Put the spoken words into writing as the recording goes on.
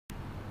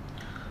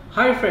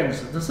Hi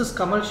friends, this is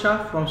Kamal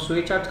Shah from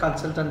Switch Art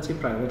Consultancy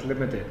Private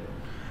Limited.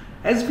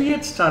 As we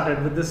had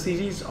started with the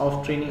series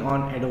of training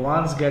on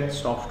advanced GET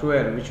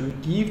software which we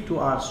give to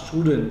our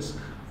students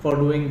for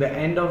doing the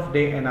end of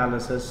day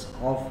analysis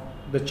of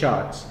the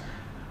charts.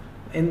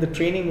 In the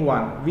training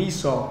 1, we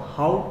saw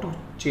how to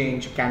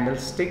change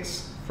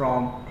candlesticks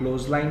from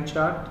clothesline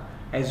chart,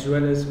 as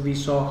well as we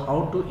saw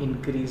how to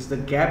increase the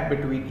gap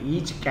between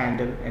each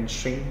candle and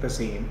shrink the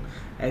same,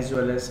 as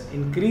well as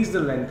increase the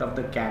length of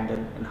the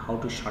candle and how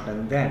to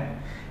shorten them.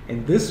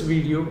 In this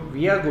video,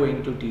 we are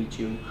going to teach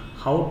you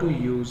how to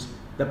use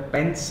the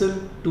pencil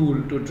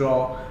tool to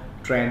draw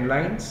trend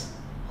lines,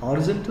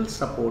 horizontal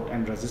support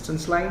and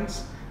resistance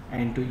lines,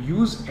 and to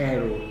use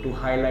arrow to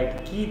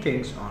highlight key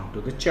things onto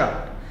the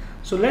chart.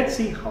 So let's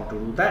see how to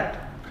do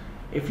that.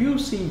 If you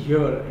see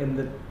here in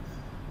the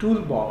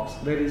toolbox,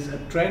 there is a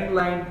trend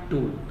line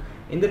tool.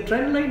 In the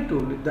trend line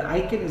tool, the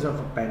icon is of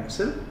a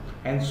pencil,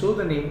 and so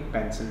the name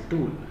pencil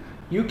tool.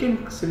 You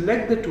can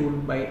select the tool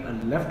by a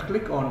left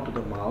click onto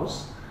the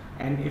mouse,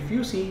 and if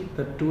you see,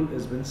 the tool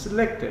has been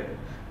selected.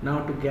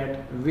 Now to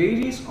get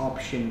various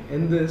options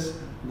in this,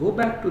 go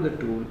back to the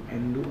tool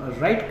and do a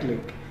right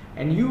click,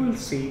 and you will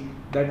see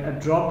that a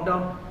drop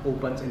down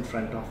opens in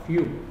front of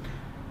you.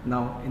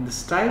 Now in the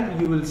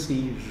style, you will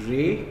see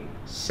ray,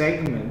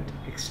 segment,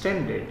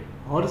 extended,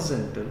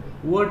 horizontal,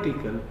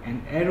 vertical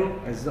and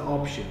arrow as the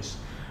options.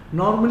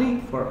 Normally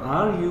for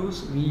our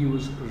use, we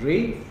use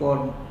ray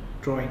for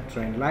drawing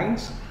trend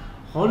lines,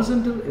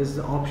 horizontal is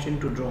the option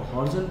to draw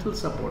horizontal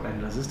support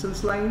and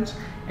resistance lines,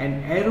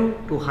 and arrow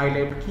to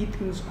highlight key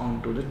things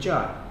onto the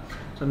chart.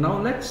 So now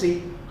let's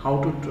see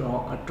how to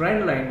draw a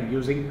trend line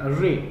using a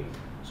ray.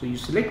 So you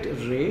select a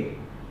ray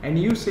and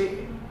you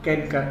select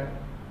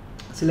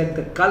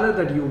the color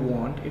that you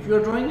want. If you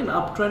are drawing an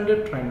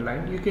uptrended trend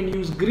line, you can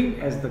use green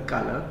as the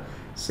color.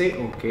 Say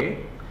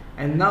OK.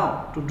 And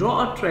now to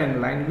draw a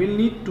trend line, we'll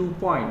need 2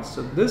 points.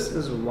 So this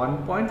is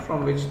 1 point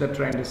from which the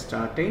trend is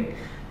starting,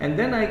 and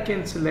then I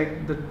can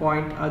select the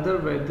point other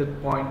way. The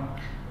point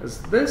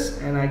is this,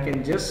 and I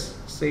can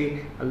just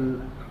say a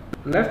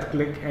left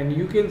click, and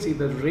you can see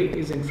the ray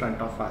is in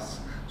front of us.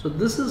 So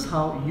this is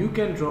how you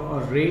can draw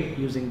a ray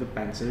using the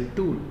pencil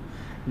tool.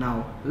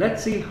 Now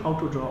let's see how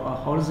to draw a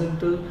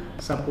horizontal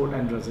support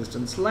and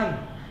resistance line.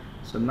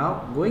 So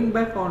now going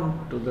back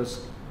on to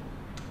this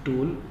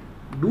tool,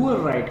 do a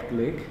right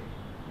click,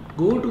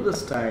 go to the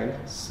style,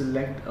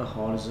 select a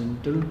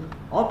horizontal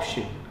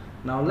option.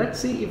 Now let's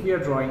see if we are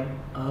drawing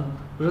a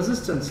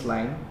resistance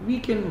line, we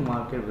can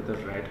mark it with a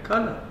red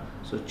color.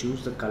 So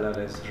choose the color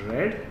as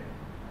red,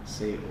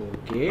 say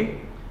OK,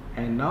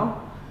 and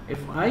now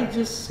if I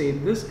just say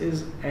this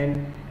is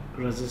an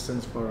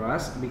resistance for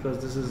us because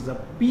this is the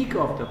peak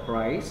of the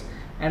price,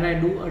 and I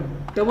do a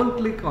double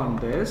click on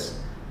this,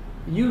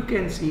 you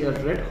can see a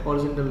red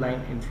horizontal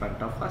line in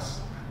front of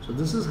us. So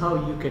this is how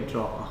you can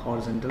draw a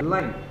horizontal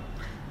line.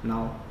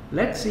 Now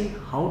let's see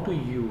how to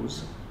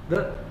use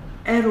the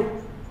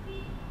arrow.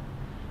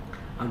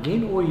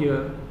 Again over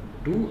here,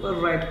 do a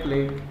right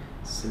click,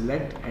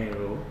 select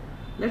arrow,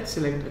 let's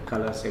select a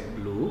color, say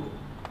blue,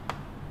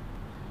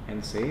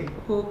 and say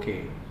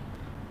OK,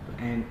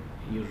 and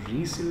you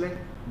reselect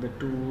the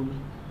tool,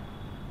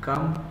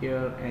 come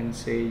here and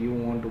say you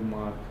want to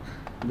mark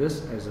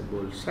this as a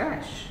bull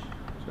sash.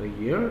 So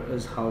here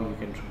is how you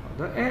can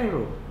draw the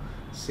arrow.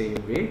 Same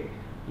way,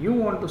 you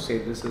want to say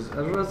this is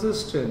a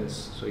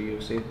resistance, so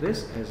you say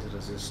this as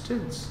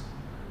resistance,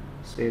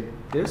 say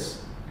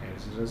this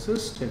as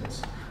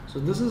resistance. So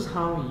this is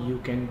how you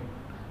can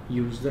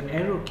use the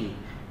arrow key.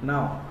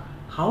 Now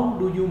how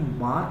do you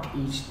mark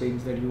each thing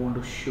that you want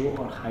to show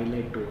or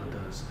highlight to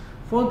others?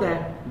 For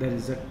that, there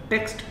is a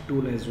text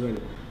tool as well,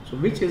 so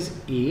which is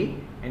A,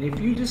 and if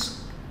you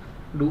just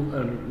do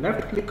a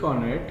left click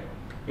on it,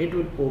 it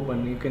will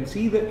open. You can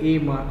see the A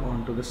mark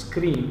onto the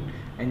screen,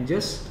 and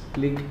just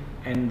click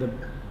and the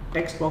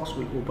text box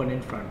will open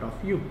in front of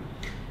you.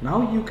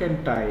 Now you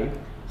can type,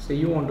 say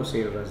you want to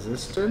say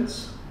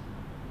resistance,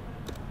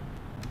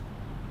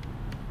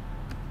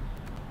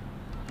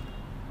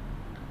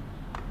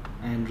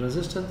 and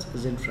resistance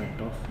is in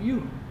front of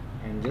you,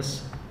 and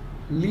just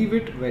leave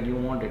it where you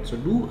want it. So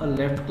do a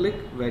left click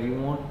where you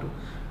want to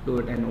do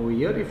it, and over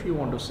here if you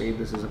want to say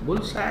this is a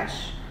bull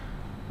sash,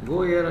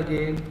 go here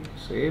again,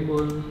 say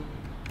bull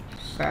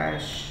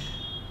sash,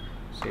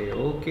 say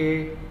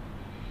OK,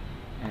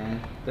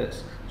 and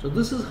this. So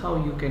this is how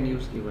you can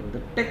use even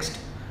the text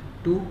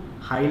to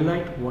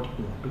highlight what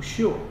you want to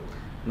show.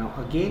 Now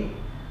again,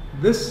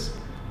 this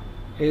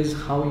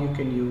is how you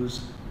can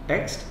use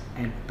text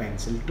and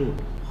pencil tool.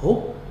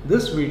 Hope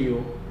this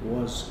video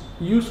was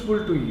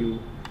useful to you.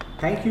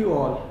 Thank you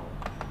all.